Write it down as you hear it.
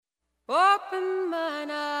Open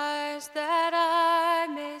mine eyes that I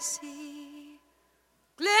may see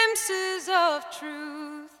glimpses of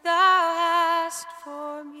truth thou hast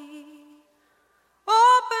for me.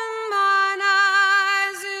 Open mine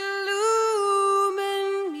eyes,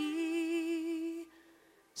 illumine me,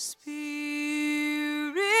 Spirit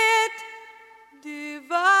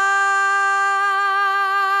divine.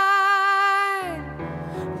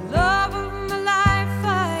 Love of my life,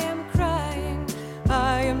 I am crying,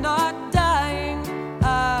 I am not dying,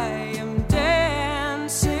 I am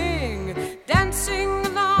dancing, dancing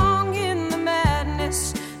along in the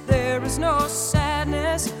madness. There is no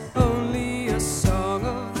sadness, only a song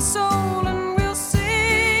of the soul, and we'll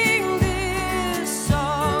sing this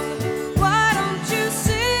song. Why don't you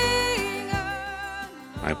sing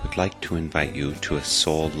along? I would like to invite you to a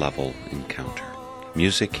soul-level encounter.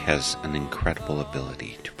 Music has an incredible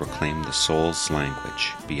ability to proclaim the soul's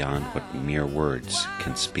language beyond what mere words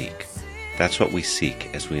can speak. That's what we seek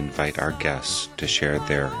as we invite our guests to share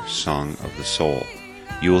their song of the soul.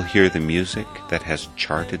 You will hear the music that has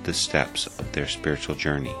charted the steps of their spiritual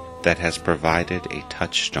journey, that has provided a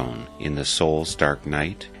touchstone in the soul's dark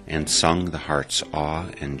night and sung the heart's awe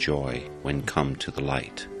and joy when come to the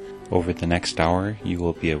light. Over the next hour, you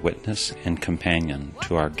will be a witness and companion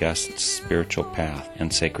to our guests' spiritual path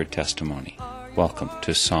and sacred testimony. Welcome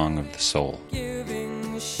to Song of the Soul.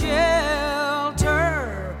 Giving shelter,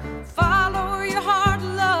 follow your heart,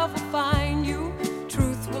 love will find you,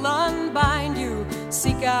 truth will unbind you,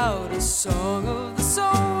 seek out a song of the soul,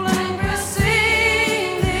 and we'll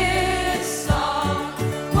sing this song.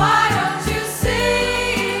 Why don't you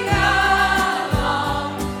sing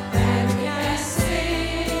along, and we can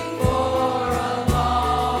sing for a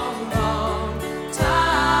long, long time.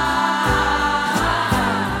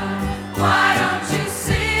 Why don't you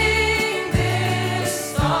sing this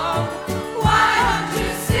song? Why don't you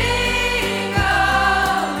sing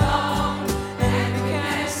along, and we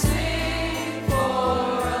can sing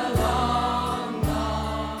for a long,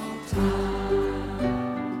 long time.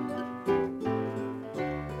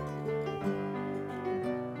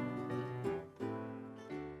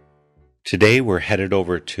 Today we're headed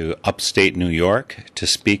over to upstate New York to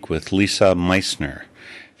speak with Lisa Meissner.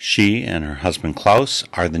 She and her husband Klaus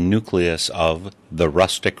are the nucleus of the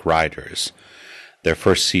Rustic Riders. Their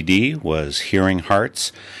first CD was Hearing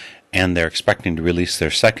Hearts, and they're expecting to release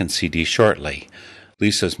their second CD shortly.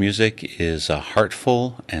 Lisa's music is a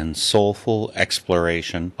heartful and soulful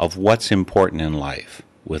exploration of what's important in life,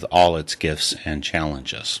 with all its gifts and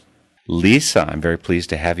challenges. Lisa, I'm very pleased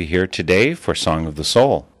to have you here today for Song of the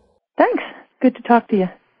Soul. Thanks. Good to talk to you.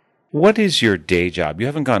 What is your day job? You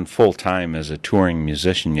haven't gone full-time as a touring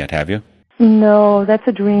musician yet, have you? No, that's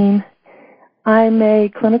a dream. I'm a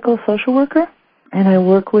clinical social worker, and I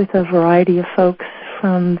work with a variety of folks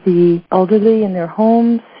from the elderly in their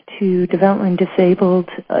homes to developmentally disabled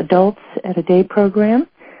adults at a day program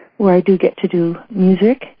where I do get to do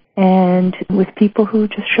music, and with people who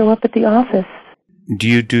just show up at the office. Do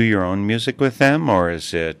you do your own music with them, or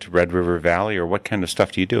is it Red River Valley, or what kind of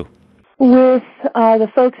stuff do you do? With the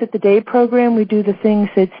folks at the day program, we do the things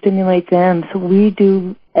that stimulate them. So we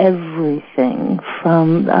do everything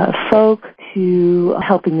from folk to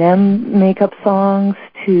helping them make up songs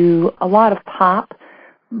to a lot of pop,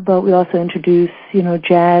 but we also introduce,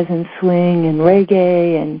 jazz and swing and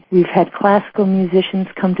reggae, and we've had classical musicians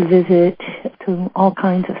come to visit, to all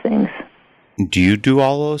kinds of things. Do you do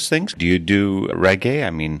all those things? Do you do reggae?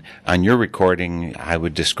 I mean, on your recording, I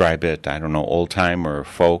would describe it, old-time or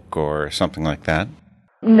folk or something like that.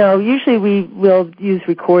 No, usually we will use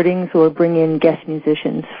recordings or bring in guest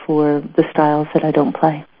musicians for the styles that I don't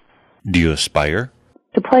play. Do you aspire?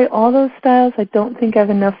 To play all those styles, I don't think I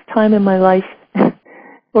have enough time in my life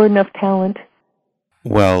or enough talent.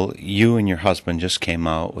 Well, you and your husband just came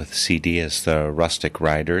out with a CD as the Rustic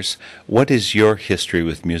Riders. What is your history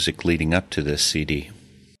with music leading up to this CD?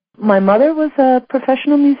 My mother was a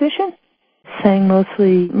professional musician, sang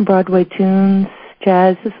mostly Broadway tunes,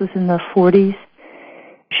 jazz. This was in the 40s.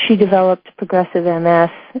 She developed progressive MS,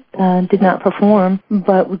 did not perform,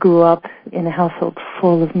 but we grew up in a household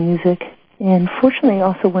full of music. And fortunately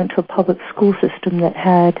also went to a public school system that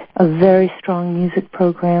had a very strong music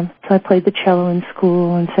program. So I played the cello in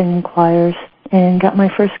school and sang in choirs and got my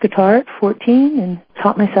first guitar at 14 and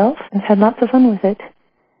taught myself and had lots of fun with it.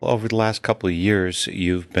 Over the last couple of years,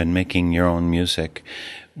 you've been making your own music.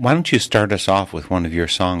 Why don't you start us off with one of your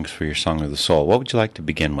songs for your Song of the Soul? What would you like to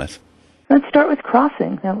begin with? Let's start with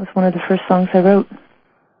Crossing. That was one of the first songs I wrote.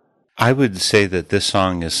 I would say that this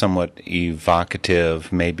song is somewhat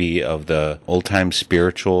evocative, maybe of the old-time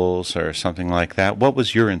spirituals or something like that. What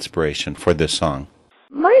was your inspiration for this song?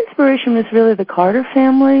 My inspiration was really the Carter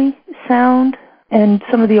family sound and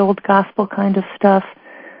some of the old gospel kind of stuff.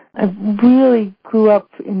 I really grew up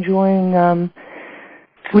enjoying,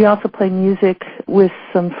 we also play music with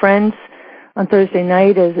some friends on Thursday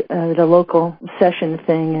night at a local session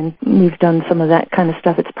thing, and we've done some of that kind of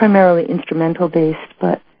stuff. It's primarily instrumental based,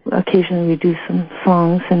 but occasionally we do some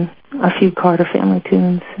songs and a few Carter family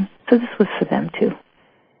tunes. So this was for them too.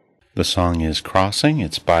 The song is Crossing.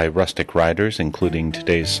 It's by Rustic Riders, including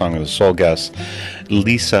today's Song of the Soul guest,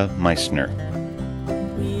 Lisa Meissner.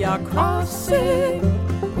 We are crossing,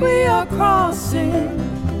 we are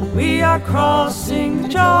crossing, we are crossing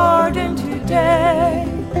Jordan today.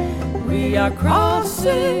 We are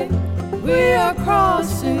crossing,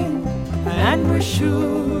 and we're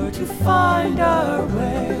sure to find our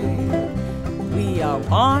way. We are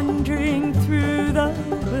wandering through the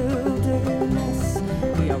wilderness,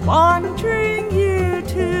 we are wandering year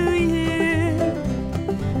to year,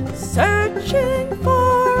 searching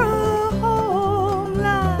for a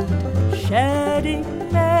homeland, shedding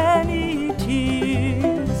many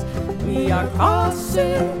tears. We are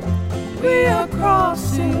crossing, we are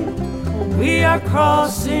crossing, we are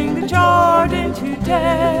crossing the Jordan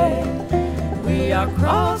today. We are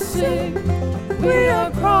crossing,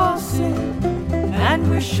 and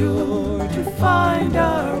we're sure to find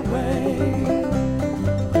our way.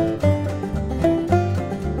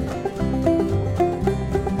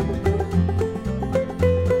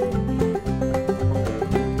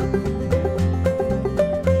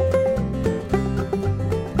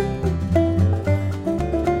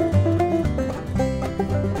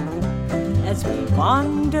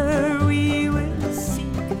 Wander we will seek,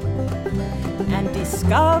 and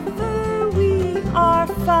discover we are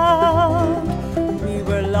found. We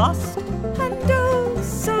were lost and oh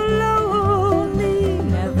so lonely,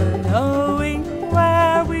 never knowing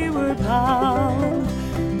where we were bound.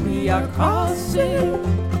 We are crossing,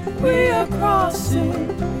 we are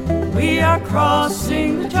crossing, we are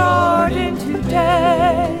crossing the Jordan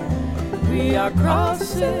today. We are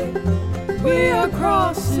crossing,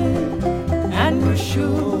 and we're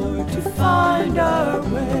sure to find our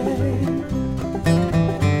way.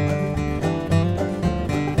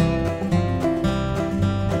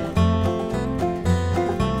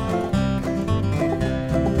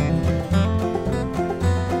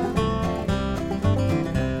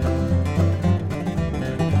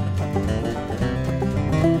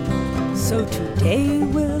 So today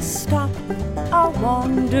we'll stop our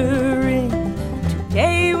wandering.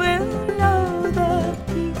 Today we'll know the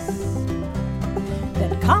peace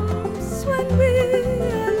that comes when we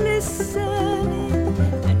are listening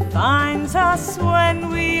and finds us when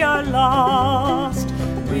we are lost.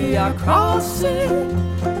 We are crossing,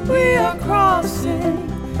 we are crossing,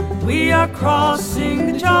 we are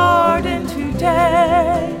crossing the Jordan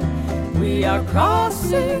today. We are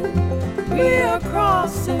crossing,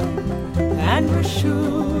 and we're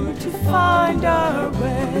sure to find our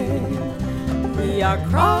way. We are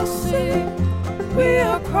crossing, we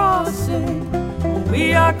are crossing,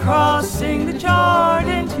 we are crossing the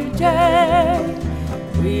Jordan today.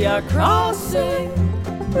 We are crossing,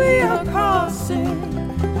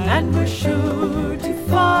 and we're sure to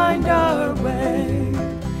find our way.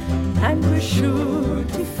 And we're sure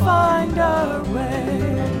to find our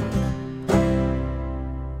way.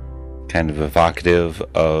 Kind of evocative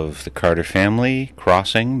of the Carter family,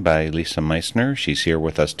 Crossing by Lisa Meissner. She's here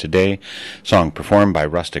with us today. Song performed by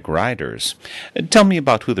Rustic Riders. Tell me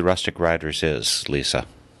about who the Rustic Riders is, Lisa.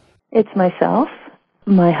 It's myself,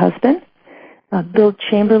 my husband. Bill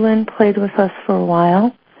Chamberlain played with us for a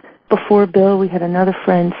while. Before Bill, we had another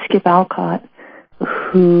friend, Skip Alcott,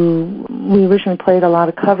 who we originally played a lot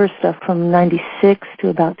of cover stuff from 96 to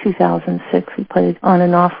about 2006. We played on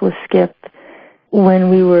and off with Skip. When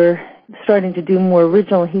we were starting to do more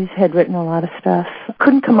original, he had written a lot of stuff.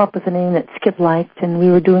 Couldn't come up with a name that Skip liked, and we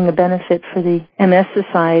were doing a benefit for the MS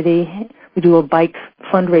Society. We do a bike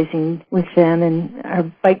fundraising with them, and our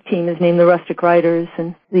bike team is named the Rustic Riders,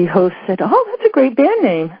 and the host said, "Oh, that's a great band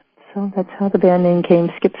name." So that's how the band name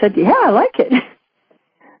came. Skip said, "Yeah, I like it."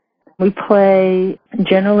 We play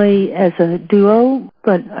generally as a duo,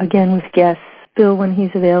 but again with guests. Bill when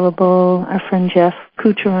he's available, our friend Jeff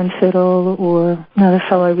Kuchar on fiddle, or another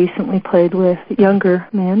fellow I recently played with, a younger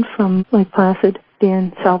man from Lake Placid,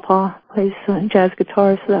 Dan Salpaugh, plays jazz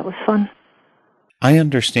guitar, so that was fun. I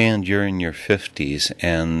understand you're in your 50s,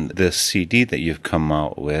 and this CD that you've come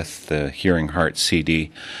out with, the Hearing Heart CD,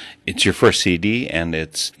 it's your first CD, and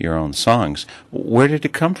it's your own songs. Where did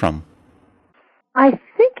it come from? I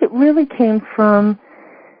think it really came from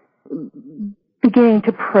beginning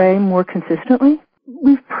to pray more consistently.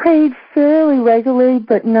 We've prayed fairly regularly,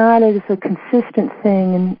 but not as a consistent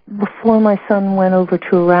thing. And before my son went over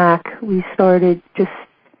to Iraq, we started just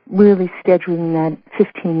really scheduling that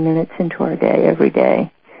 15 minutes into our day every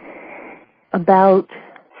day. About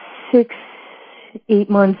 6-8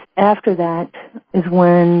 months after that is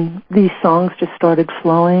when these songs just started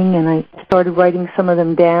flowing, and I started writing some of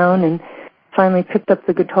them down and finally picked up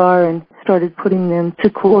the guitar and started putting them to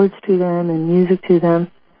chords to them and music to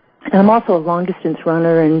them. And I'm also a long-distance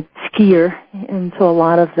runner and skier, and so a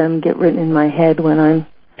lot of them get written in my head when I'm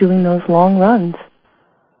doing those long runs.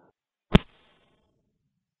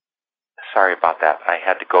 Sorry about that. I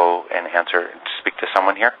had to go and speak to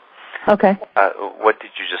someone here. Okay. What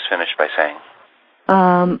did you just finish by saying?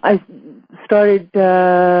 I started,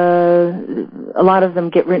 a lot of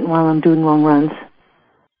them get written while I'm doing long runs.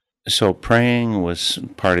 So praying was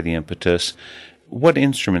part of the impetus. What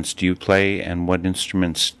instruments do you play, and what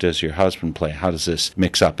instruments does your husband play? How does this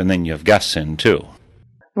mix up? And then you have guests in, too.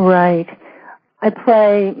 Right. I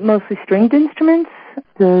play mostly stringed instruments.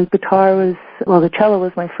 The cello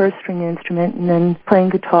was my first string instrument, and then playing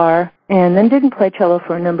guitar, and then didn't play cello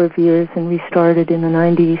for a number of years and restarted in the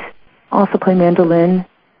 90s. Also play mandolin,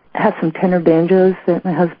 have some tenor banjos that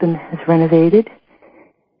my husband has renovated.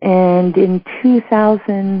 And in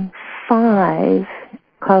 2005,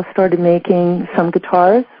 Klaus started making some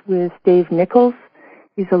guitars with Dave Nichols.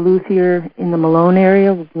 He's a luthier in the Malone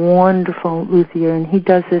area, wonderful luthier, and he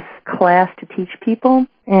does this class to teach people.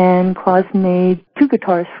 And Klaus made 2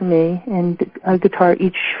 guitars for me and a guitar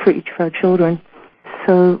for each of our children.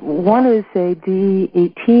 So one is a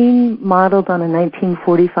D18 modeled on a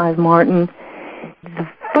 1945 Martin. The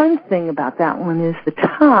fun thing about that one is the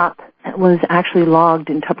top was actually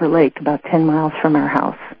logged in Tupper Lake, about 10 miles from our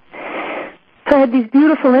house. So I had these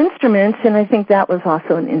beautiful instruments, and I think that was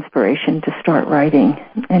also an inspiration to start writing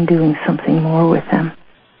and doing something more with them.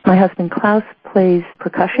 My husband Klaus plays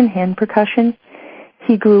percussion, hand percussion.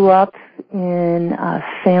 He grew up in a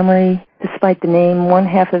family, despite the name, one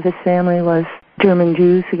half of his family was German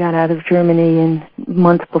Jews who got out of Germany in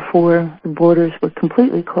months before the borders were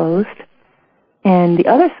completely closed. And the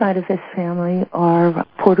other side of his family are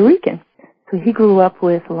Puerto Rican. So he grew up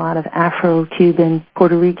with a lot of Afro-Cuban,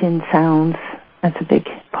 Puerto Rican sounds. That's a big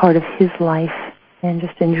part of his life, and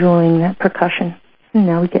just enjoying that percussion. And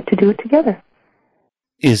now we get to do it together.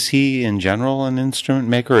 Is he, in general, an instrument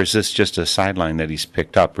maker, or is this just a sideline that he's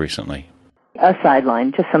picked up recently? A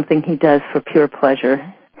sideline, just something he does for pure pleasure.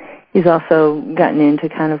 He's also gotten into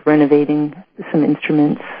kind of renovating some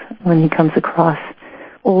instruments when he comes across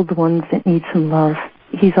old ones that need some love.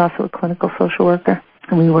 He's also a clinical social worker,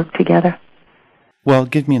 and we work together. Well,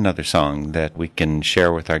 give me another song that we can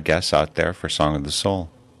share with our guests out there for Song of the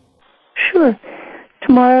Soul. Sure.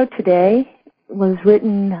 Tomorrow Today was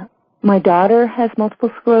written. My daughter has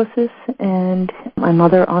multiple sclerosis, and my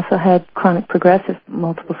mother also had chronic progressive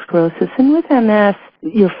multiple sclerosis. And with MS,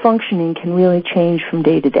 your functioning can really change from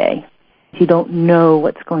day to day. You don't know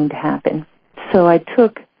what's going to happen. So I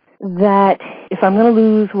took that, if I'm going to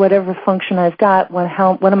lose whatever function I've got, what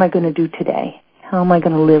am I going to do today? How am I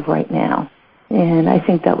going to live right now? And I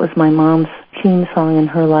think that was my mom's theme song in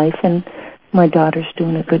her life, and my daughter's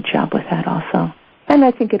doing a good job with that also. And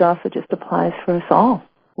I think it also just applies for us all.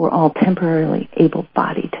 We're all temporarily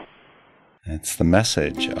able-bodied. That's the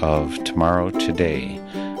message of Tomorrow Today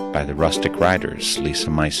by the Rustic Riders. Lisa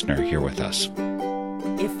Meissner here with us.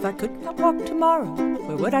 If I could not walk tomorrow,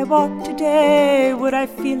 where would I walk today? Would I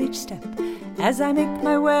feel each step as I make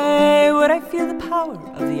my way? Would I feel the power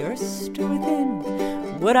of the earth stir within?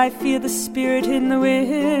 Would I feel the spirit in the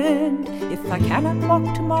wind? If I cannot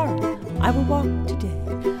walk tomorrow, I will walk today.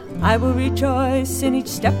 I will rejoice in each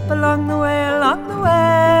step along the way, along the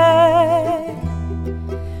way.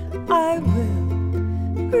 I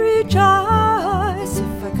will rejoice.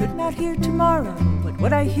 If I could not hear tomorrow, what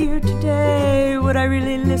would I hear today? Would I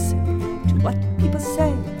really listen to what people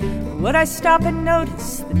say? Would I stop and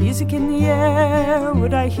notice the music in the air?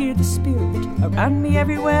 Would I hear the spirit around me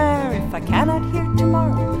everywhere? If I cannot hear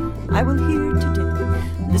tomorrow, I will hear today.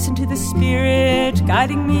 Listen to the spirit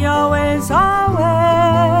guiding me always, always.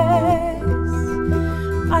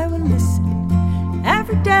 I will listen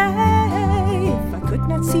every day. If I could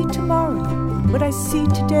not see tomorrow, would I see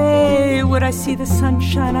today? Would I see the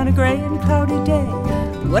sunshine on a gray and cloudy day?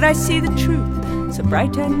 Would I see the truth so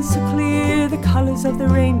bright and so clear, the colors of the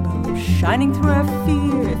rainbow shining through our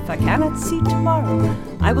fear? If I cannot see tomorrow,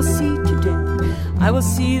 I will see today. I will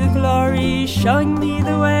see the glory showing me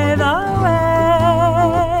the way, the way.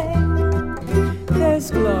 There's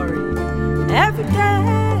glory every day.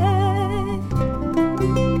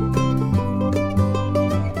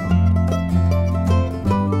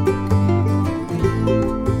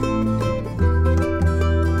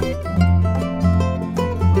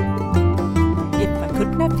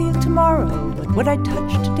 What would I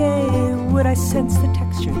touch today? Would I sense the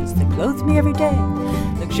textures that clothe me every day?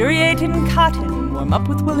 Luxuriate in cotton, warm up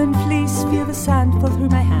with woolen fleece, feel the sand fall through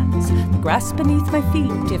my hands, the grass beneath my feet.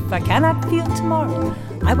 If I cannot feel tomorrow,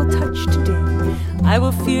 I will touch today. I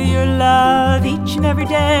will feel your love each and every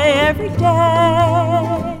day, every day.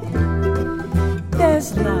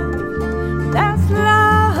 There's love, there's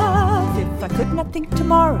love. If I could not think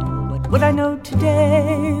tomorrow, what would I know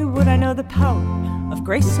today? Would I know the power of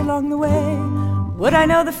grace along the way? Would I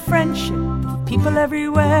know the friendship of people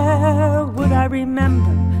everywhere? Would I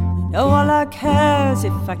remember, all our cares?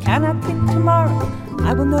 If I cannot think tomorrow,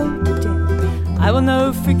 I will know today. I will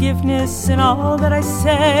know forgiveness in all that I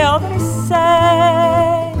say, all that I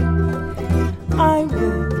say. I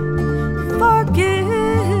will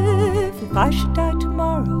forgive. If I should die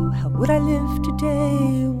tomorrow, how would I live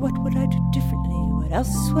today? What would I do differently? What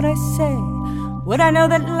else would I say? Would I know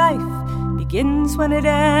that life begins when it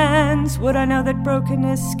ends? Would I know that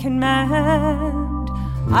brokenness can mend?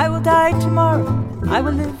 I will die tomorrow, I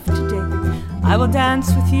will live today. I will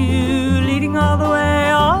dance with you, leading all the way,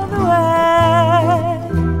 all the way.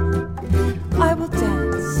 I will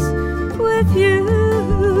dance with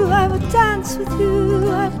you, I will dance with you,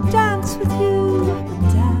 I will dance with you, I will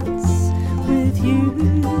dance with you,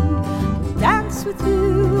 I will dance with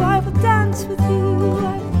you, I will dance with you,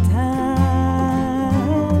 I will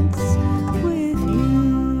dance with you.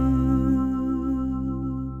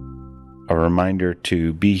 A reminder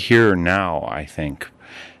to be here now, I think.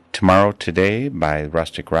 Tomorrow Today by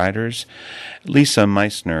Rustic Riders. Lisa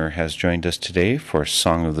Meissner has joined us today for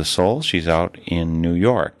Song of the Soul. She's out in New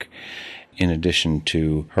York. In addition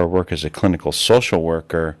to her work as a clinical social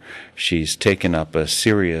worker, she's taken up a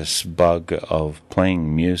serious bug of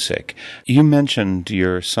playing music. You mentioned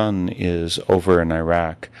your son is over in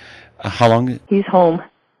Iraq. How long? He's home.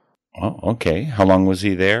 Oh, okay. How long was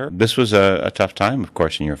he there? This was a tough time, of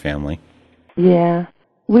course, in your family. Yeah.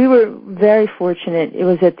 We were very fortunate. It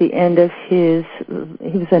was at the end of he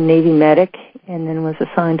was a Navy medic and then was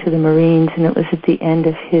assigned to the Marines, and it was at the end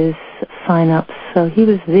of his sign-ups. So he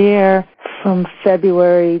was there from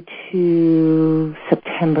February to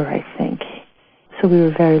September, I think. So we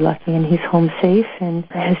were very lucky, and he's home safe and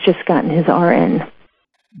has just gotten his RN.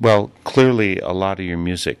 Well, clearly a lot of your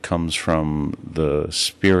music comes from the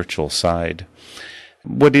spiritual side.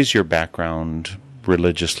 What is your background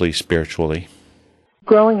religiously, spiritually?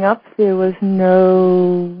 Growing up, there was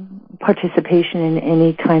no participation in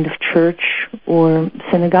any kind of church or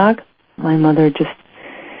synagogue. My mother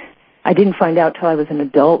I didn't find out till I was an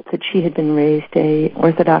adult that she had been raised a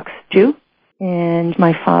Orthodox Jew. And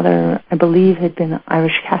my father, I believe, had been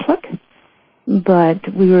Irish Catholic. But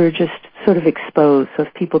we were just sort of exposed. So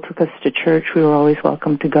if people took us to church, we were always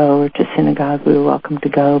welcome to go, or to synagogue, we were welcome to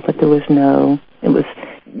go. But it was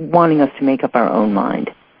wanting us to make up our own mind.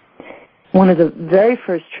 One of the very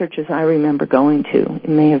first churches I remember going to, it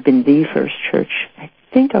may have been the first church, I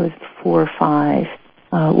think I was 4 or 5.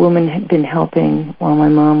 A woman had been helping while my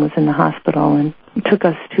mom was in the hospital and took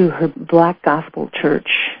us to her black gospel church.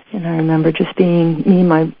 And I remember just being me and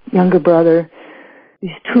my younger brother,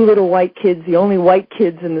 these 2 little white kids, the only white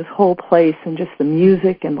kids in this whole place, and just the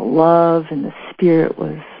music and the love and the spirit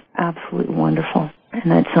was absolutely wonderful. And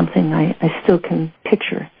that's something I still can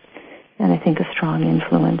picture, and I think a strong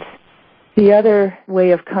influence. The other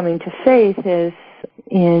way of coming to faith is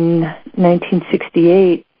in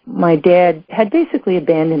 1968, my dad had basically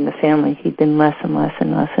abandoned the family. He'd been less and less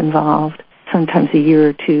and less involved, sometimes a year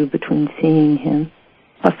or 2 between seeing him.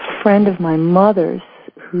 A friend of my mother's,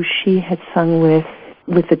 who she had sung with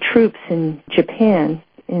the troops in Japan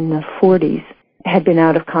in the 40s, had been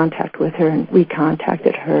out of contact with her, and we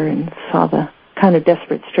contacted her and saw the kind of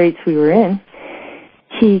desperate straits we were in.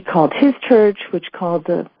 He called his church, which called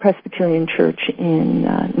the Presbyterian Church in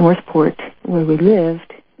Northport, where we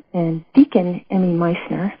lived, and Deacon Emmy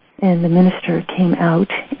Meissner and the minister came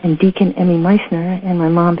out, and Deacon Emmy Meissner and my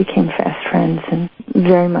mom became fast friends and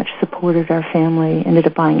very much supported our family, ended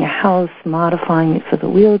up buying a house, modifying it for the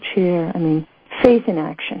wheelchair. I mean, faith in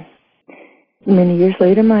action. Many years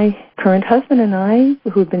later, my current husband and I,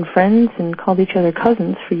 who had been friends and called each other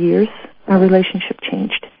cousins for years, our relationship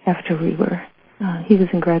changed after we were he was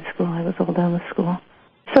in grad school, I was all done with school.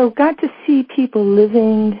 So got to see people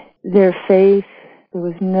living their faith. There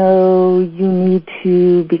was no, you need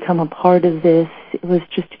to become a part of this. It was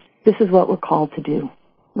just, this is what we're called to do.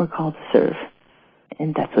 We're called to serve.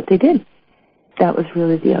 And that's what they did. That was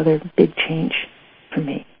really the other big change for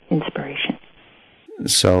me, inspiration.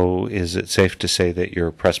 So is it safe to say that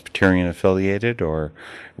you're Presbyterian affiliated, or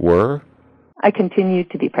were? I continue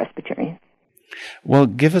to be Presbyterian. Well,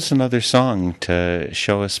 give us another song to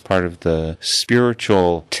show us part of the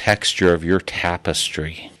spiritual texture of your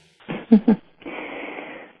tapestry.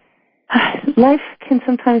 Life can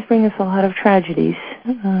sometimes bring us a lot of tragedies,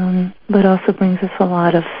 but also brings us a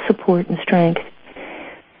lot of support and strength.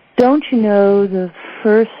 Don't you know, the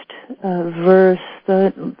first verse,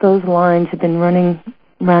 those lines have been running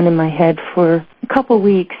around in my head for a couple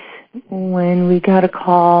weeks when we got a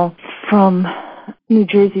call from New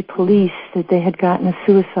Jersey police that they had gotten a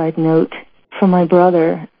suicide note from my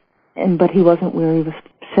brother, but he wasn't where he was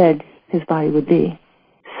said his body would be.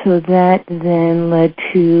 So that then led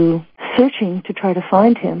to searching to try to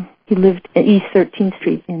find him. He lived at East 13th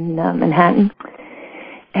Street in Manhattan,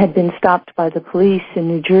 had been stopped by the police in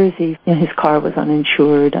New Jersey. His car was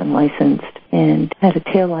uninsured, unlicensed, and had a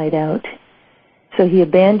taillight out. So he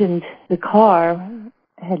abandoned the car,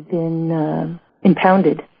 had been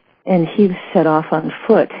impounded, and he was set off on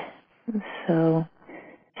foot. So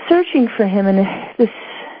searching for him, and this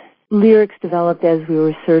lyrics developed as we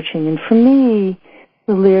were searching, and for me,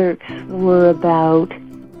 the lyrics were about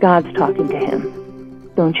God's talking to him.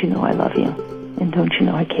 Don't you know I love you? And don't you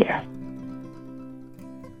know I care?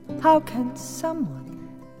 How can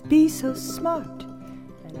someone be so smart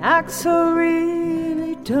and act so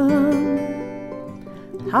really dumb?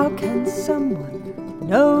 How can someone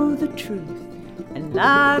know the truth and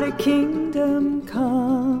let a kingdom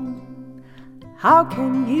come? How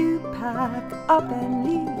can you pack up and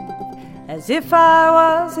leave as if I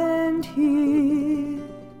wasn't here?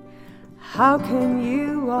 How can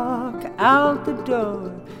you walk out the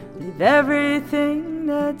door, leave everything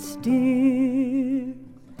that's dear?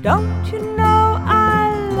 Don't you know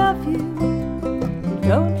I love you?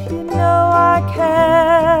 Don't you know I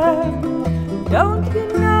care? Don't you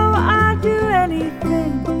know I'd do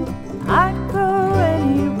anything? I'd go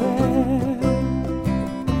anywhere.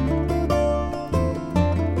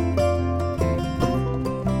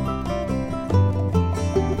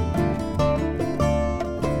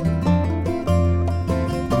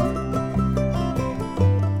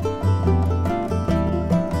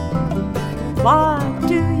 Why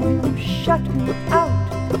do you shut me out?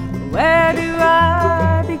 Where do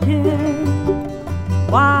I begin?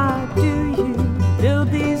 Why do you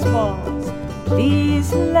build these walls?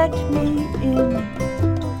 Please let me in.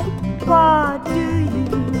 Why do you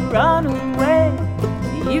run away?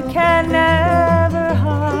 You can never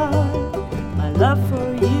hide. My love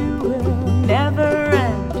for you will never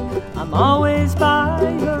end. I'm always by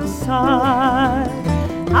your side.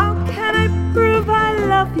 How can I prove I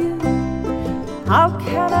love you? How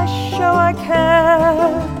can I show I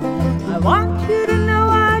care? I want you to know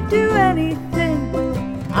I'd do anything.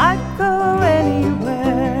 I'd go anywhere.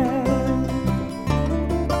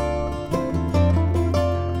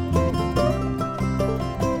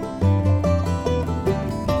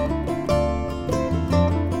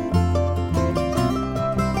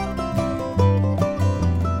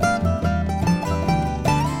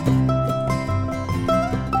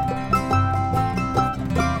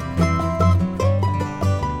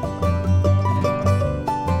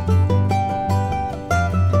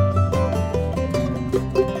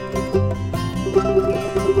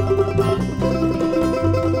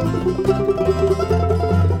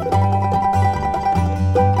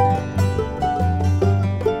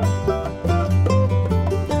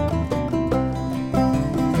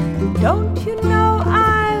 Don't you know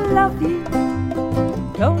I love you?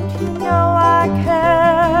 Don't you know I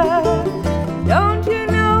care? Don't you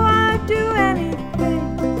know I'd do anything?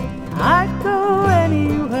 I'd go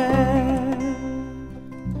anywhere.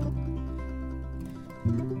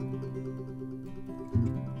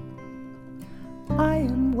 I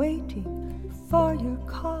am waiting for your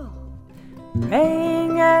call,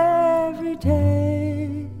 praying every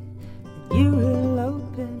day that you will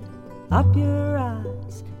open up your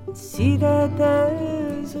eyes and see that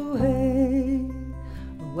there's a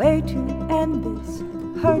way to end this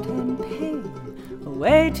hurt and pain, a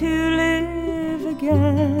way to live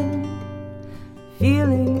again,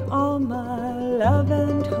 feeling all my love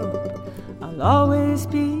and hope. I'll always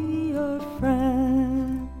be your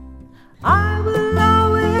friend. I will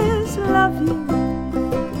always love you.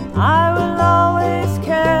 I will always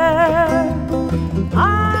care.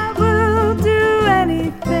 I will do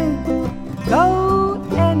anything, go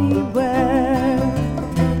anywhere.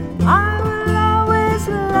 I will always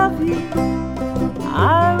love you.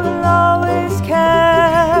 I will always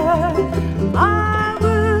care. I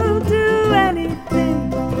will do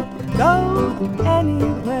anything, go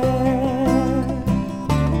anywhere.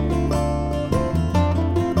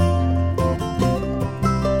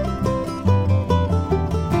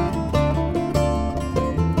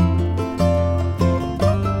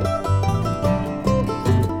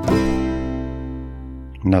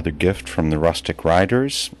 Another gift from the Rustic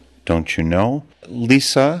Riders, Don't You Know?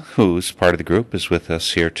 Lisa, who's part of the group, is with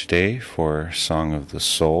us here today for Song of the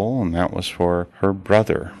Soul, and that was for her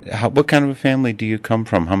brother. What kind of a family do you come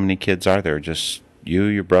from? How many kids are there? Just you,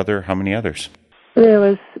 your brother, how many others? There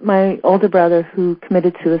was my older brother who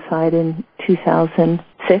committed suicide in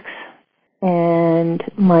 2006, and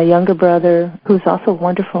my younger brother, who's also a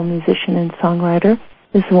wonderful musician and songwriter,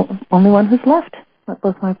 is the only one who's left.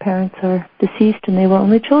 Both my parents are deceased, and they were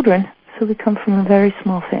only children, so we come from a very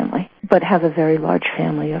small family, but have a very large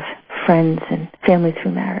family of friends and family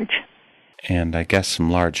through marriage. And I guess some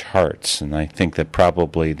large hearts, and I think that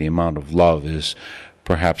probably the amount of love is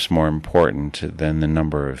perhaps more important than the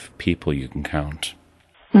number of people you can count.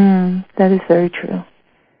 That is very true.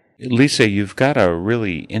 Lisa, you've got a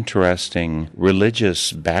really interesting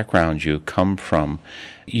religious background you come from.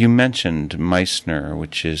 You mentioned Meissner,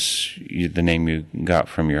 which is the name you got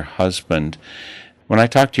from your husband. When I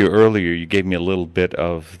talked to you earlier, you gave me a little bit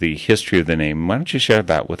of the history of the name. Why don't you share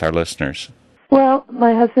that with our listeners? Well,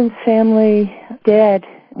 my husband's family, dad,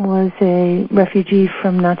 was a refugee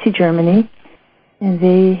from Nazi Germany, and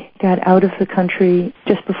they got out of the country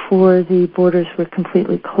just before the borders were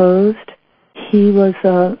completely closed. He was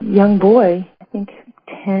a young boy, I think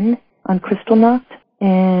 10, on Kristallnacht,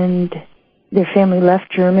 and their family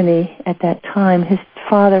left Germany at that time. His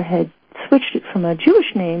father had switched it from a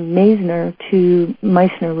Jewish name, Meissner, to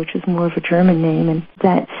Meissner, which is more of a German name, and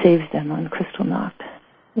that saved them on Kristallnacht.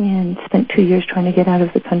 And spent 2 years trying to get out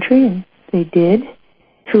of the country, and they did.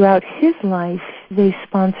 Throughout his life, they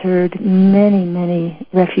sponsored many, many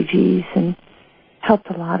refugees and helped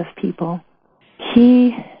a lot of people.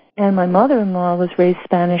 He and my mother-in-law was raised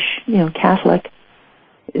Spanish, Catholic.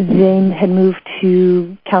 They had moved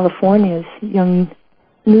to California as young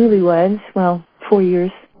newlyweds, 4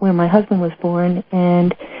 years where my husband was born,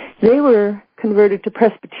 and they were converted to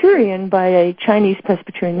Presbyterian by a Chinese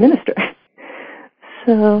Presbyterian minister.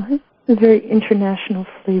 So a very international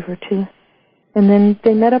flavor to it. And then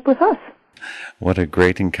they met up with us. What a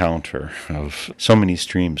great encounter of so many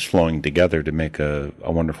streams flowing together to make a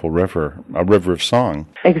wonderful river, a river of song.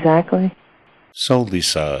 Exactly. So,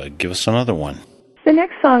 Lisa, give us another one. The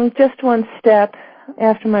next song, Just One Step,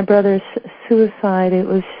 after my brother's suicide, it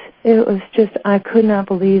was just, I could not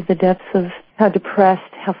believe the depths of how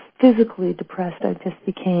physically depressed I just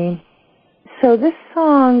became. So this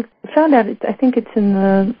song, I found out, I think it's in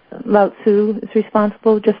the Lao Tzu is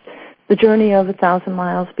responsible, just the journey of 1,000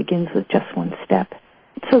 miles begins with just one step.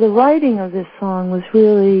 So the writing of this song was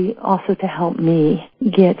really also to help me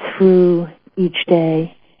get through each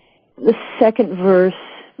day. The second verse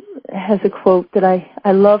has a quote that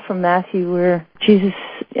I love from Matthew where Jesus,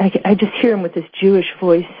 I just hear him with this Jewish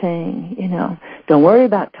voice saying, don't worry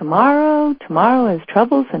about tomorrow. Tomorrow has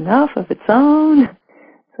troubles enough of its own.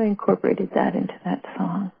 So I incorporated that into that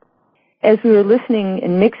song. As we were listening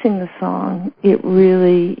and mixing the song, it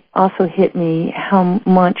really also hit me how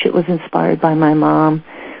much it was inspired by my mom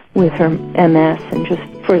with her MS, and just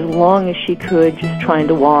for as long as she could, just trying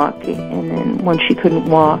to walk, and then once she couldn't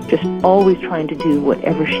walk, just always trying to do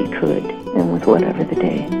whatever she could, and with whatever the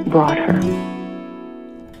day brought her.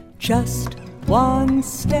 Just one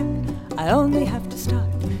step, I only have to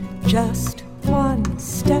start. Just one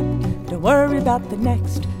step, don't worry about the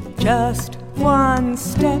next. Just one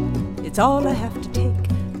step, it's all I have to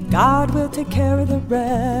take. God will take care of the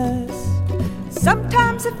rest.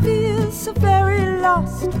 Sometimes I feel so very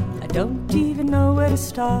lost, I don't even know where to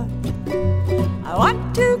start. I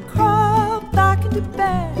want to crawl back into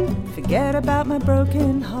bed, forget about my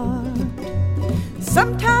broken heart.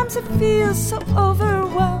 Sometimes I feel so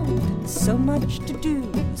overwhelmed, so much to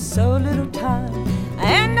do, so little time. I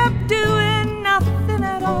end up doing nothing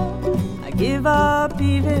at all, I give up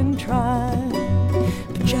even trying.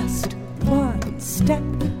 But just one step,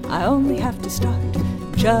 I only have to start.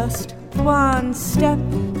 Just one step,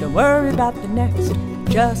 don't worry about the next.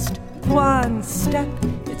 Just one step,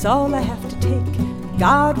 it's all I have to take.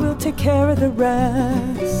 God will take care of the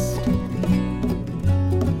rest.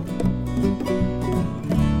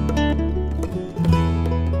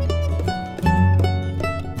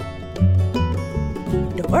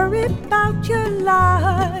 Don't worry about your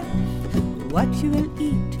life, what you will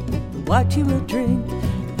eat, what you will drink.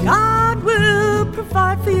 God will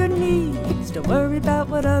provide for your needs, don't worry about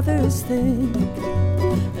what others think.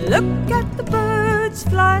 Look at the birds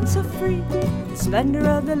flying so free, the splendor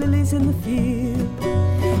of the lilies in the field.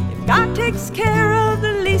 If God takes care of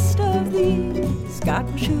the least of these, God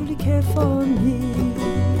will surely care for me.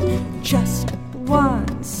 Just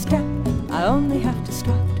one step, I only have to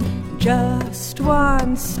start. Just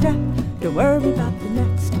one step, don't worry about the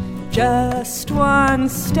next. Just one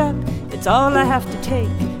step, it's all I have to take.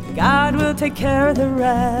 God will take care of the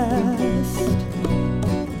rest.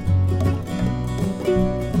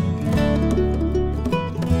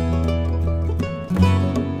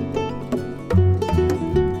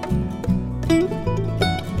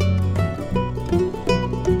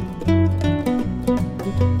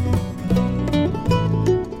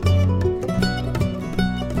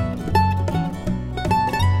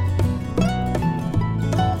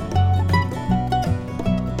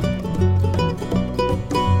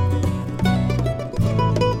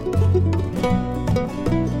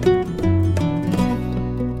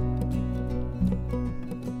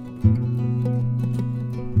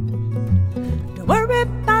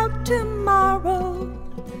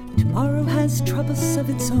 Troubles of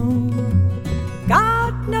its own.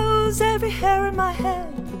 God knows every hair in my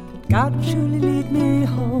head. God will surely lead me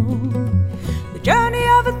home. The journey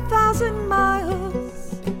of 1,000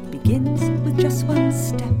 miles begins with just one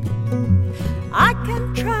step. I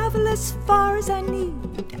can travel as far as I need.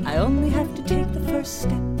 I only have to take the first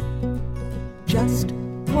step. Just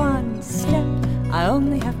one step. I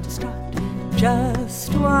only have to start.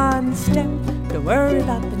 Just one step. Don't worry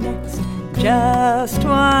about the next. Just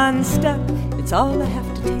one step. It's all I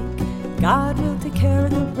have to take. God will take care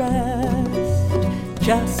of the rest.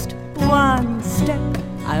 Just one step.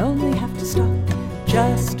 I only have to start.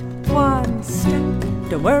 Just one step.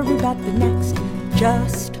 Don't worry about the next.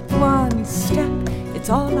 Just one step. It's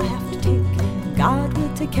all I have to take. God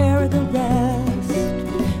will take care of the rest.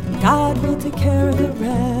 God will take care of the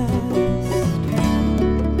rest.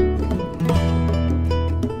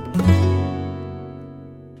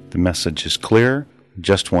 The message is clear.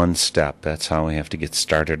 Just one step. That's how we have to get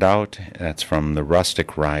started out. That's from the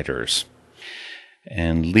Rustic Riders.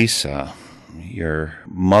 And Lisa, your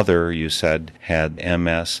mother, you said, had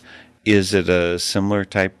MS. Is it a similar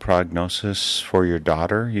type prognosis for your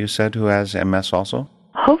daughter, you said, who has MS also?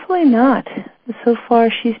 Hopefully not. So far,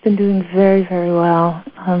 she's been doing very, very well.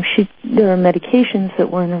 There are medications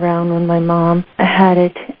that weren't around when my mom had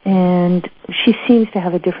it, and she seems to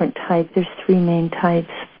have a different type. There's 3 main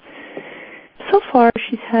types. So far,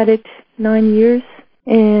 she's had it 9 years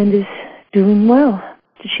and is doing well.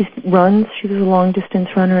 She runs. She was a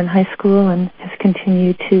long-distance runner in high school and has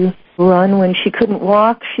continued to run. When she couldn't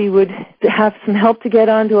walk, she would have some help to get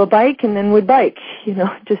onto a bike and then would bike,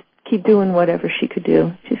 just keep doing whatever she could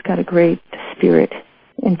do. She's got a great spirit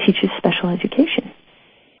and teaches special education.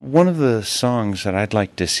 One of the songs that I'd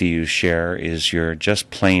like to see you share is your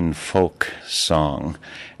Just Plain Folk song.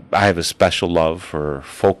 I have a special love for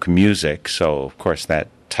folk music, so of course that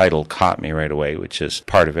title caught me right away, which is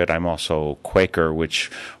part of it. I'm also Quaker,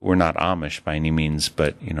 which we're not Amish by any means,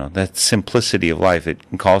 but, that simplicity of life, it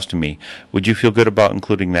calls to me. Would you feel good about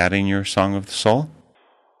including that in your Song of the Soul?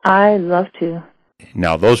 I'd love to.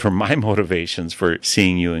 Now, those were my motivations for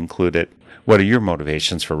seeing you include it. What are your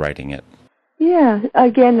motivations for writing it? Yeah,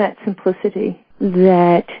 again, that simplicity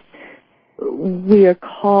that we are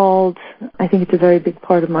called. I think it's a very big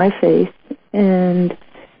part of my faith. And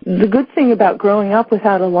the good thing about growing up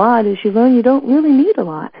without a lot is you learn you don't really need a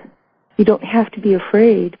lot. You don't have to be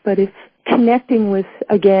afraid. But if connecting with,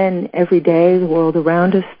 again, every day, the world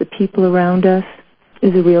around us, the people around us,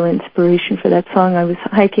 is a real inspiration for that song. I was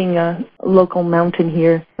hiking a local mountain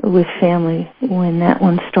here with family when that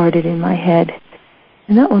one started in my head.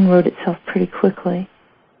 And that one wrote itself pretty quickly.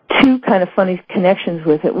 2 kind of funny connections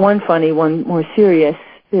with it. One funny, one more serious.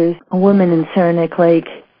 There's a woman in Saranac Lake,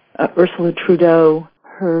 Ursula Trudeau.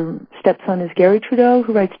 Her stepson is Gary Trudeau,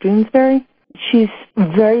 who writes Doonesbury. She's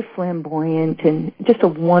very flamboyant and just a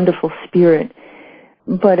wonderful spirit.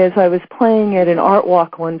 But as I was playing at an art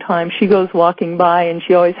walk one time, she goes walking by and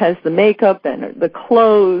she always has the makeup and the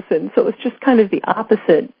clothes, and so it's just kind of the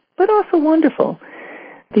opposite, but also wonderful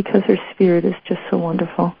because her spirit is just so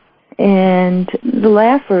wonderful. And the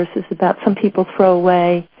last verse is about some people throw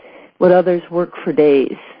away what others work for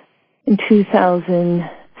days. In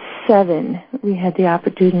 2007, we had the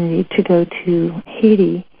opportunity to go to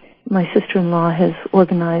Haiti. My sister-in-law has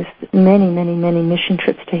organized many, many, many mission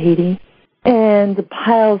trips to Haiti. And the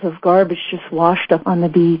piles of garbage just washed up on the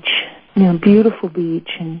beach, beautiful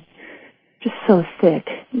beach, and just so thick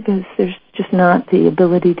because there's just not the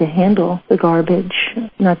ability to handle the garbage,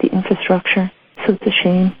 not the infrastructure. So it's a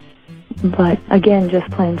shame. But again, just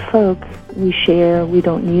plain folk, we share, we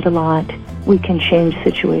don't need a lot. We can change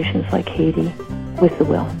situations like Haiti with the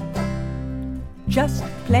will. Just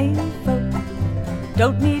plain folk,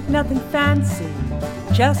 don't need nothing fancy,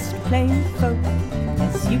 just plain folk.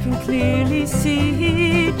 As you can clearly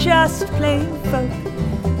see, just plain folk,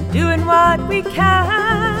 doing what we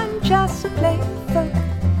can, just plain folk.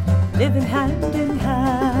 living hand in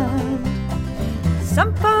hand.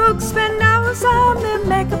 Some folks spend hours on their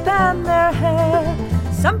makeup and their hair.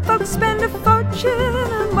 Some folks spend a fortune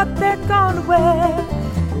on what they're gonna wear.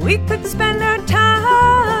 We could spend our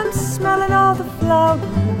time smelling all the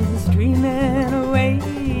flowers, dreaming away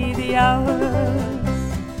the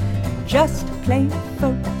hours. Just plain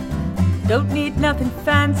folk, don't need nothing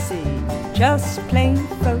fancy, just plain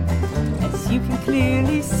folk. As you can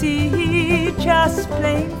clearly see, just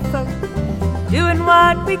plain folk, doing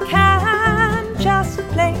what we can, just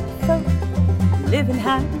plain folk, living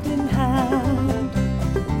hand in hand.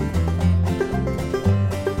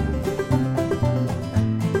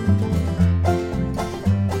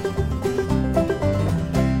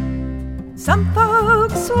 Some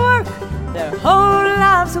folks work their whole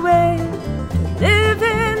lives away to live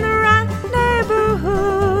in the right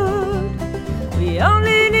neighborhood. We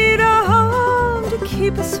only need a home to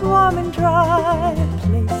keep us warm and dry, a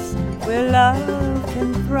place where love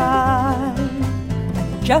can thrive.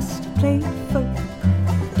 Just plain folk,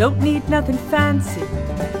 don't need nothing fancy,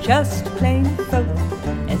 just plain folk.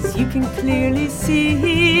 As you can clearly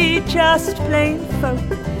see, just plain folk,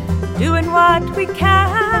 doing what we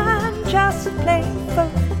can, just plain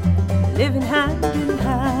folk, living hand in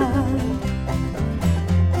hand.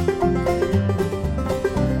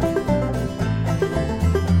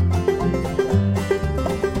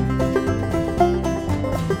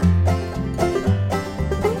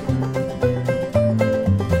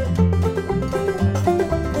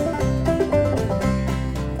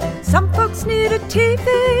 Some folks need a TV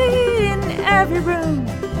in every room,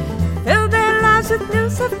 fill their lives with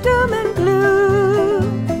news of doom and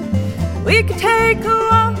gloom. We could take a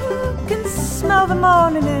walk and smell the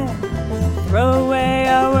morning air, throw away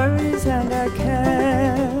our worries and our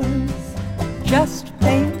cares. Just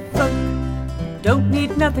plain folk, don't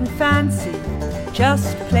need nothing fancy,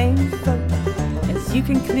 just plain folk. As you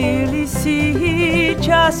can clearly see,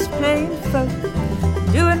 just plain folk,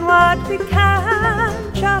 doing what we can,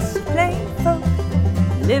 just plain folk,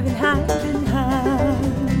 living hand in hand.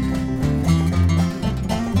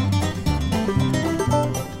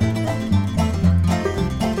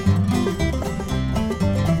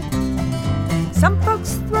 Some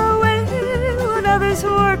folks throw away what others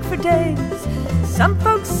work for days. Some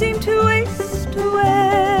folks seem to waste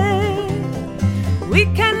away. We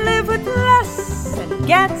can live with less and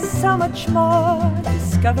get so much more.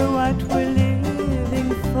 Discover what we're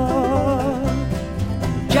living for.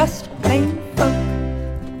 Just plain folk,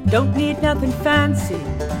 don't need nothing fancy,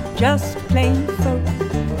 just plain folk.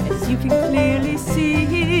 As you can clearly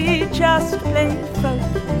see, just plain folk,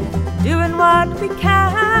 doing what we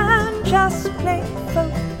can, just plain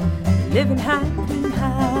folk, living hand in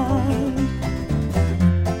hand.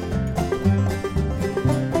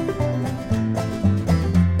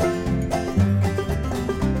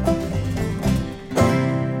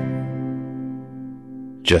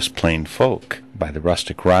 Just Plain Folk by the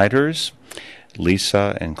Rustic Riders.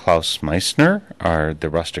 Lisa and Klaus Meissner are the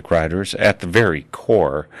Rustic Riders at the very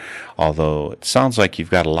core, although it sounds like you've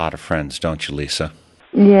got a lot of friends, don't you, Lisa?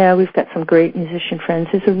 Yeah, we've got some great musician friends.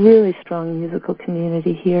 There's a really strong musical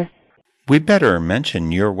community here. We better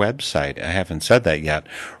mention your website. I haven't said that yet.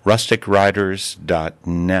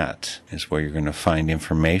 rusticriders.net is where you're going to find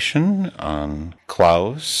information on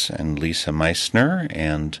Klaus and Lisa Meissner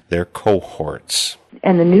and their cohorts.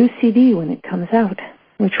 And the new CD when it comes out,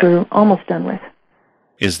 which we're almost done with.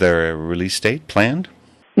 Is there a release date planned?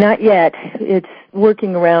 Not yet. It's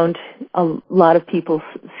working around a lot of people's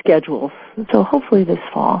schedules, so hopefully this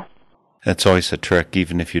fall. That's always a trick,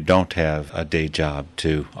 even if you don't have a day job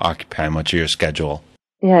to occupy much of your schedule.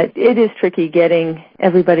 Yeah, it is tricky getting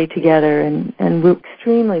everybody together, and we're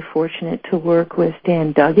extremely fortunate to work with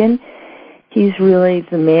Dan Duggan. He's really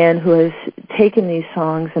the man who has taken these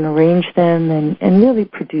songs and arranged them and really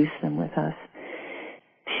produced them with us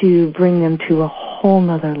to bring them to a whole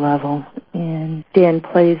nother level. And Dan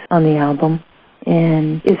plays on the album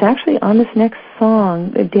and is actually on this next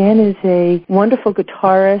song. Dan is a wonderful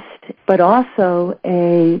guitarist, but also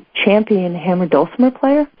a champion hammer dulcimer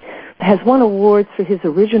player. Has won awards for his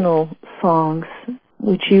original songs,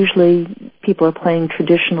 which usually people are playing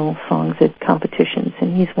traditional songs at competitions,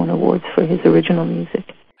 and he's won awards for his original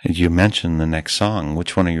music. You mentioned the next song.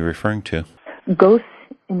 Which one are you referring to? Ghosts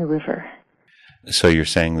in the River. So you're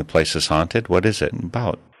saying the place is haunted? What is it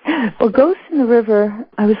about? Well, Ghosts in the River,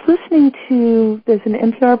 I was listening to, there's an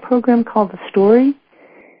NPR program called The Story.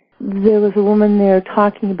 There was a woman there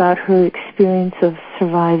talking about her experience of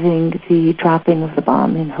surviving the dropping of the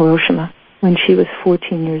bomb in Hiroshima when she was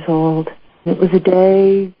 14 years old. It was a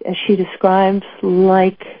day, as she describes,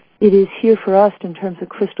 like It is here for us in terms of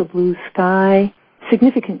crystal blue sky,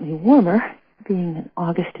 significantly warmer, being in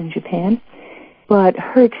August in Japan. But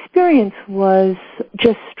her experience was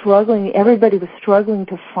just struggling. Everybody was struggling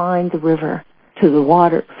to find the river, to the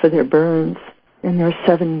water for their burns. And there are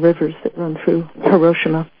 7 rivers that run through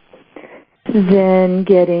Hiroshima. Then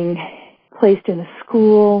getting placed in a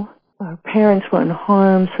school. Her parents were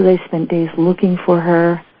unharmed, so they spent days looking for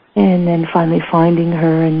her, and then finally finding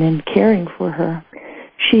her and then caring for her.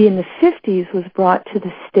 She, in the 50s, was brought to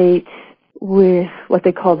the States with what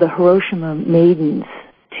they called the Hiroshima Maidens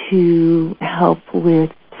to help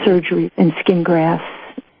with surgery and skin grafts.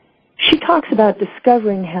 She talks about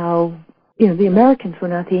discovering how, the Americans were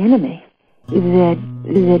not the enemy,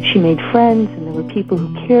 that she made friends and there were people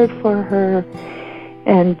who cared for her,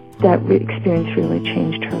 and that experience really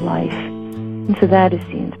changed her life. And so that is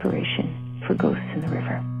the inspiration for Ghosts in the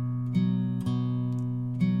River.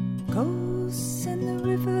 Ghosts in the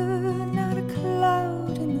river, not a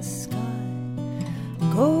cloud in the sky.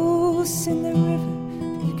 Ghosts in the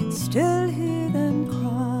river, you can still hear them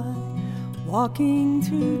cry. Walking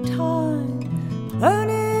through time,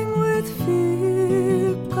 burning with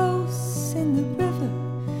fear. Ghosts in the river,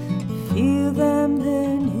 feel them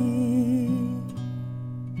there near.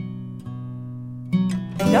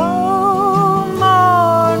 No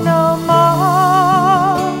more, no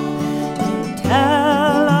more, you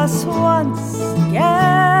tell us once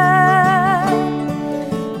again.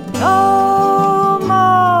 No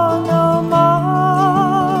more, no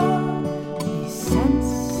more, these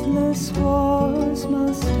senseless wars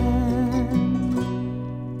must end.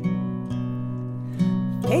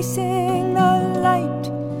 Facing the light,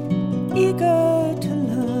 eager to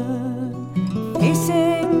learn.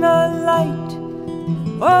 Facing the light,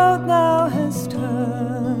 world now has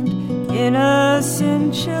turned.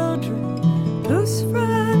 Innocent children, whose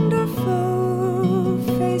friend or foe.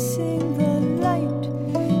 Facing the light,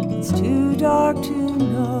 it's too dark to know.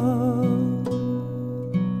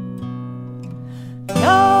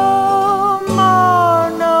 No more,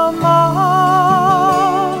 no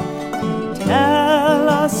more, tell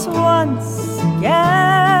us once again.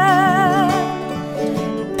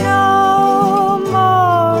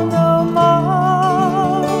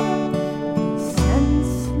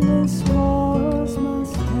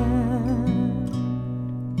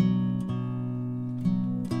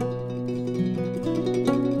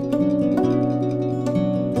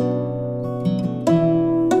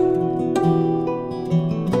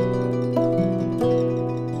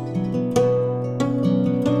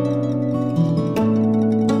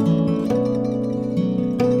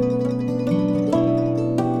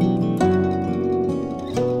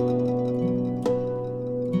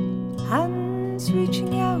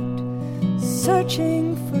 Reaching out,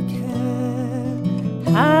 searching for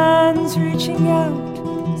care. Hands reaching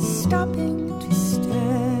out, stopping to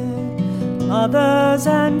stare. Mothers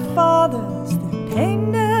and fathers, their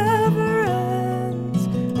pain never ends.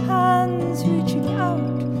 Hands reaching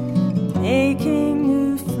out, making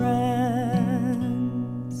new friends.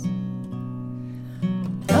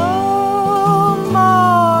 No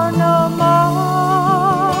more, no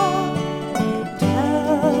more,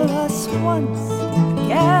 tell us once.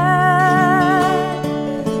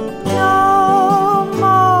 No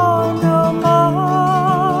more, no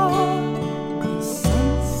more, these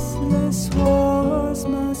senseless wars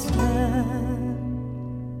must end.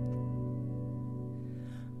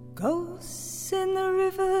 Ghosts in the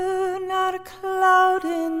river, not a cloud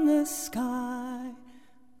in the sky.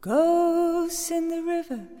 Ghosts in the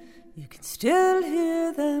river, you can still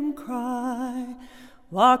hear them cry.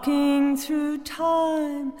 Walking through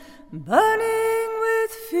time, burning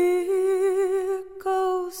with fear.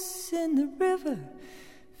 Ghosts in the river,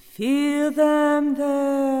 feel them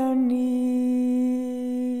there near.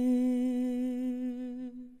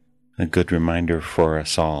 A good reminder for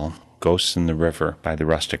us all, Ghosts in the River by the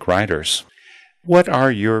Rustic Riders. What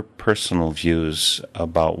are your personal views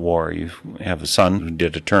about war? You have a son who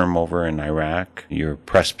did a term over in Iraq. You're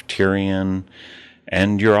Presbyterian.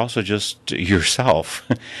 And you're also just yourself.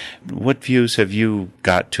 What views have you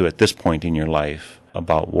got to at this point in your life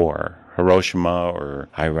about war? Hiroshima or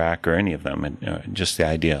Iraq or any of them? Just the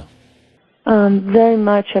idea. Very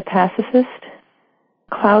much a pacifist.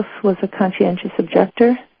 Klaus was a conscientious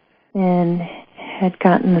objector and had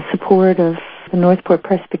gotten the support of the Northport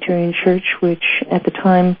Presbyterian Church, which at the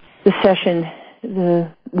time, the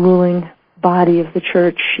ruling body of the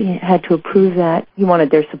church had to approve that. He wanted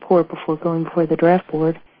their support before going before the draft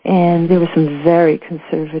board. And there were some very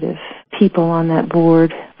conservative people on that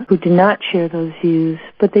board who did not share those views,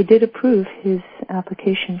 but they did approve his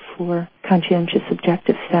application for conscientious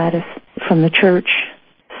objective status from the church.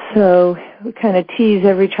 So we kind of tease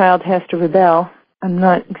every child has to rebel. I'm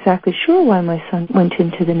not exactly sure why my son went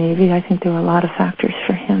into the Navy. I think there were a lot of factors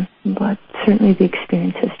for him, but certainly the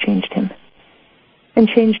experience has changed him and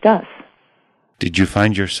changed us. Did you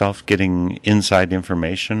find yourself getting inside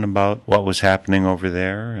information about what was happening over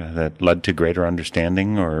there that led to greater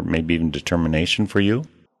understanding or maybe even determination for you?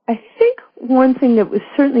 I think one thing that was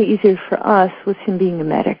certainly easier for us was him being a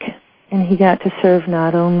medic. And he got to serve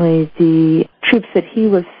not only the troops that he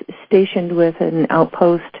was stationed with at an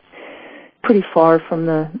outpost pretty far from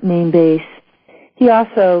the main base, he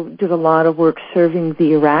also did a lot of work serving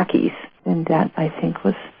the Iraqis, and that, I think,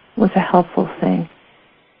 was a helpful thing.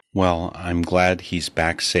 Well, I'm glad he's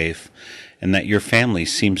back safe and that your family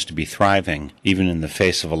seems to be thriving, even in the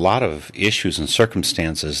face of a lot of issues and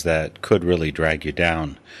circumstances that could really drag you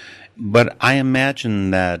down. But I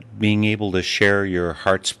imagine that being able to share your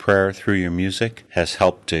heart's prayer through your music has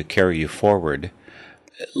helped to carry you forward.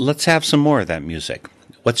 Let's have some more of that music.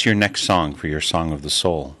 What's your next song for your Song of the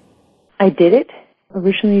Soul? I Did It.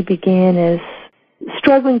 Originally began as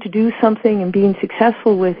struggling to do something and being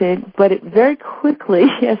successful with it, but it very quickly,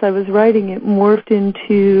 as I was writing it, morphed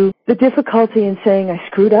into the difficulty in saying, I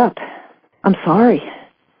screwed up. I'm sorry.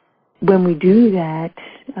 When we do that,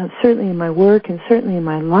 certainly in my work and certainly in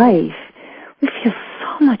my life, we feel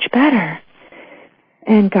so much better.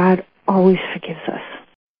 And God always forgives us.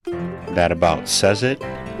 That about says it.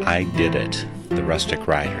 I Did It. The Rustic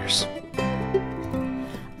Riders.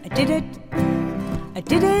 I did it. I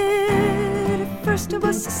did it. At first I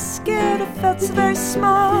was so scared. I felt so very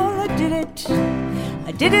small. I did it.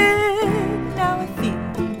 I did it. Now I feel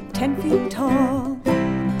 10 feet tall.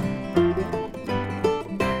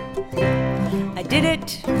 I did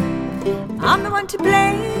it. I'm the one to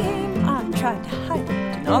blame. I tried to hide it,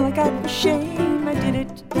 and all I got was shame. I did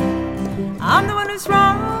it. I'm the one who's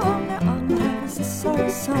wrong. Now all I have is a sorry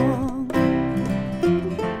song.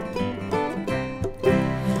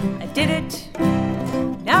 I did it.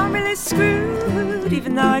 Now I'm really screwed,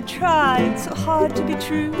 even though I tried so hard to be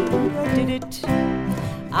true. I did it.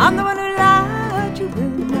 I'm the one who lied. You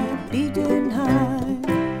will not be denied.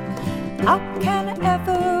 How can I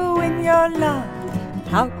ever win your love?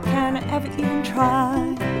 How can I ever even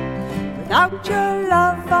try? Without your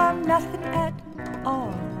love, I'm nothing at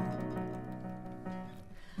all.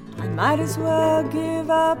 I might as well give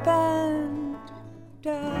up and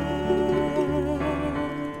die.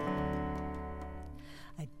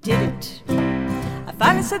 I did it. I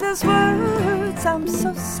finally said those words. I'm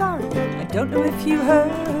so sorry. I don't know if you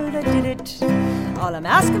heard. I did it. All I'm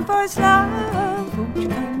asking for is love. Won't you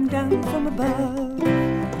come down from above?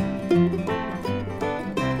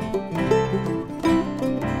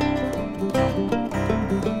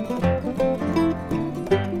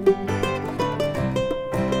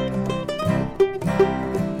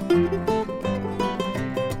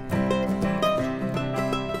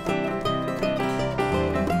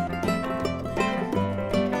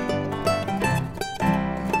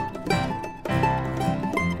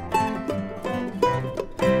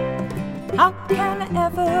 How can I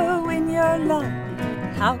ever win your love?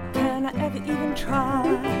 How can I ever even try?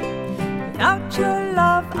 Without your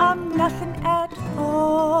love, I'm nothing at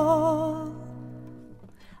all.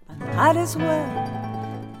 I might as well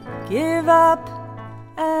give up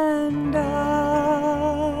and die.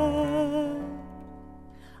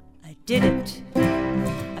 I did it.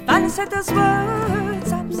 I finally said those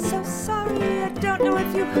words. I'm so sorry. I don't know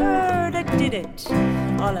if you heard. I did it.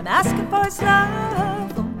 All I'm asking for is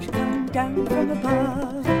love. Won't you come down from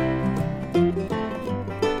above?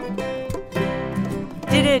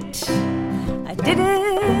 Did it. I did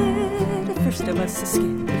it. At first I was so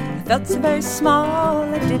scared. I felt so very small.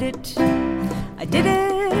 I did it. I did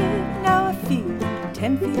it. Now I feel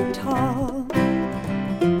 10 feet tall.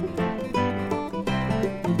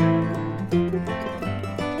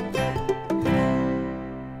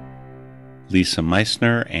 Lisa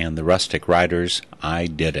Meissner and the Rustic Riders, I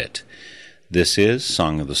Did It. This is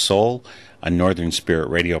Song of the Soul, a Northern Spirit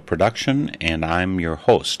Radio production, and I'm your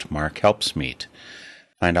host, Mark Helpsmeet.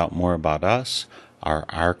 Find out more about us, our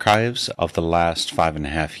archives of the last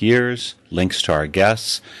 5.5 years, links to our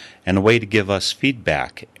guests, and a way to give us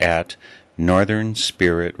feedback at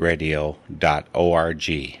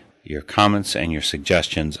northernspiritradio.org. Your comments and your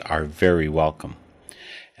suggestions are very welcome.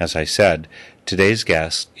 As I said, today's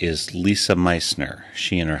guest is Lisa Meissner.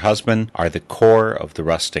 She and her husband are the core of the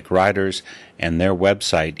Rustic Riders, and their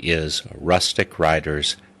website is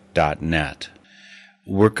rusticriders.net.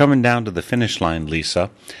 We're coming down to the finish line, Lisa,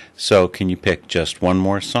 so can you pick just one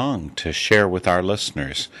more song to share with our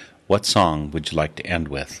listeners? What song would you like to end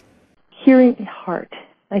with? Hearing Heart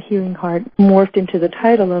A Hearing Heart morphed into the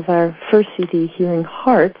title of our first CD, Hearing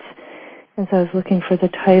Hearts. As I was looking for the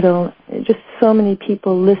title, just so many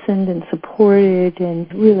people listened and supported and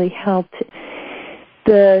really helped.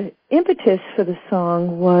 The impetus for the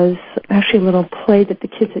song was actually a little play that the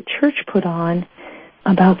kids at church put on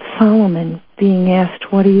about Solomon being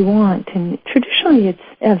asked, what do you want? And traditionally, it's,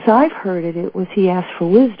 as I've heard it, it was he asked for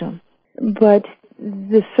wisdom. But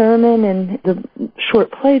the sermon and the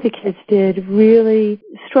short play the kids did really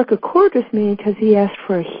struck a chord with me because he asked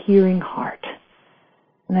for a hearing heart.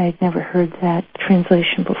 And I had never heard that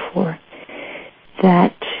translation before.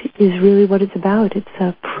 That is really what it's about. It's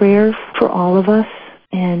a prayer for all of us,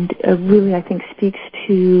 and really, I think, speaks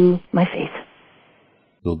to my faith.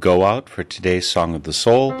 We'll go out for today's Song of the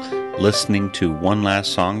Soul, listening to one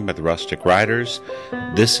last song by the Rustic Riders.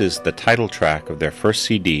 This is the title track of their first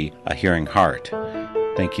CD, A Hearing Heart.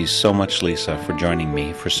 Thank you so much, Lisa, for joining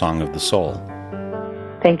me for Song of the Soul.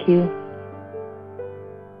 Thank you.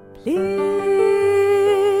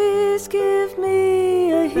 Please give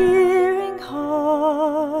me a hearing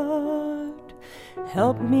heart.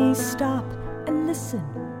 Help me stop and listen.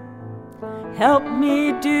 Help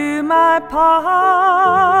me do my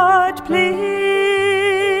part.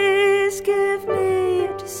 Please give me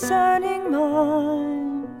a discerning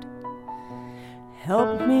mind.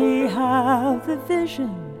 Help me have the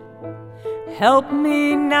vision. Help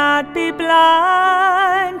me not be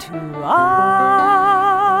blind to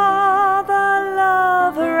all the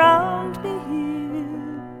love around me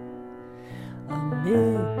here,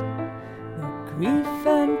 amid the grief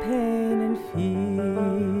and pain and fear.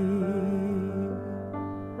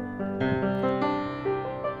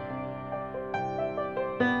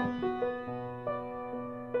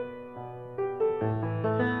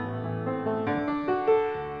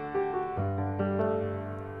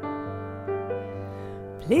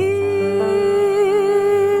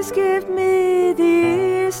 Please give me the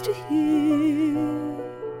ears to hear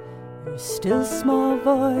your still small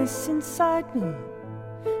voice inside me.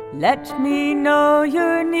 Let me know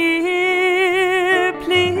you're near.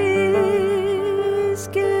 Please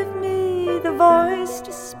give me the voice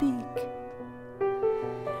to speak.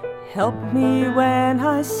 Help me when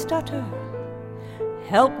I stutter.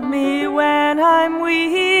 Help me when I'm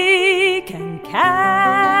weak and cannot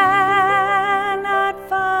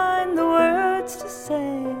find the words to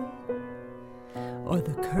say, or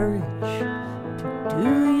the courage to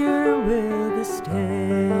do your will this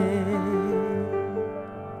day.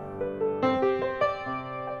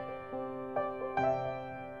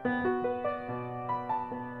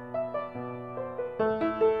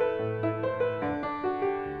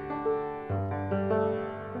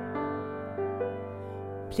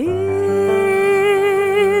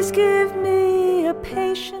 Please give me a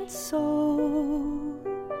patient soul.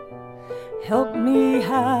 Help me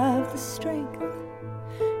have the strength.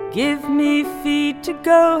 Give me feet to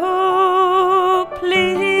go.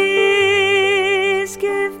 Please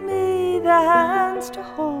give me the hands to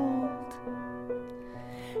hold.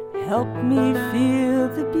 Help me feel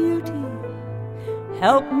the beauty.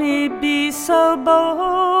 Help me be so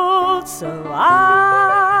bold, so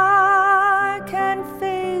I can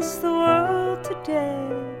face the world today.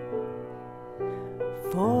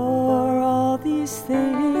 For all these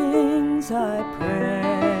things I pray.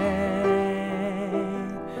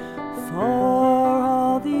 For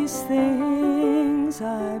all these things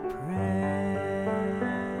I pray.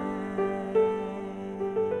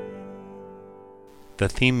 The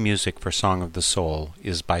theme music for Song of the Soul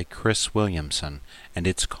is by Chris Williamson, and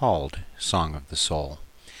it's called Song of the Soul.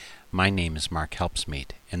 My name is Mark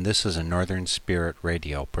Helpsmeet, and this is a Northern Spirit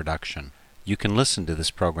Radio production. You can listen to this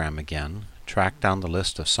program again, track down the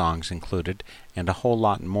list of songs included, and a whole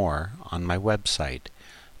lot more on my website,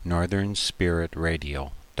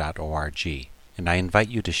 northernspiritradio.org. And I invite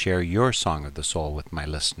you to share your Song of the Soul with my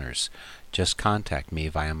listeners. Just contact me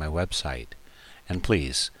via my website. And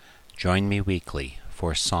please, join me weekly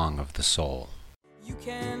for Song of the Soul. You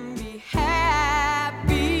can be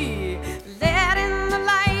happy. Let in the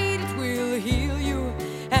light, it will heal you.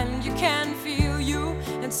 And you can feel you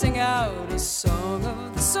and sing out a song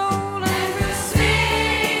of the soul.